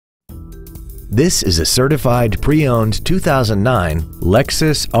This is a certified pre-owned 2009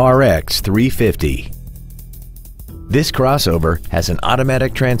 Lexus RX 350. This crossover has an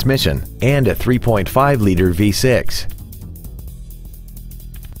automatic transmission and a 3.5-liter V6.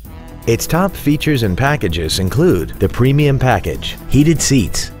 Its top features and packages include the premium package, heated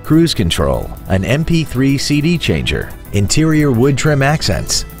seats, cruise control, an MP3 CD changer, interior wood trim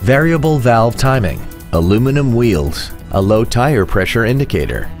accents, variable valve timing, aluminum wheels, a low tire pressure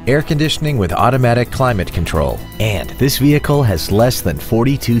indicator, air conditioning with automatic climate control, and this vehicle has less than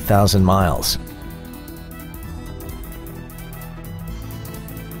 42,000 miles.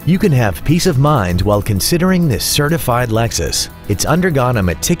 You can have peace of mind while considering this certified Lexus. It's undergone a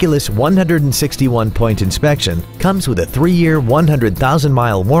meticulous 161-point inspection, comes with a 3-year,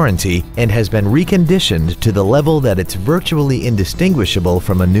 100,000-mile warranty, and has been reconditioned to the level that it's virtually indistinguishable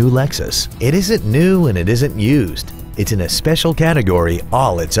from a new Lexus. It isn't new and it isn't used. It's in a special category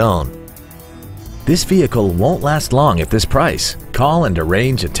all its own. This vehicle won't last long at this price. Call and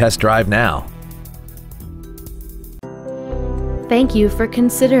arrange a test drive now. Thank you for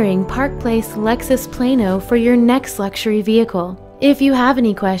considering ParkPlaceLexusPlano for your next luxury vehicle. If you have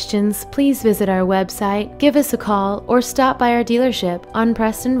any questions, please visit our website, give us a call, or stop by our dealership on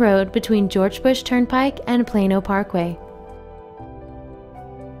Preston Road between George Bush Turnpike and Plano Parkway.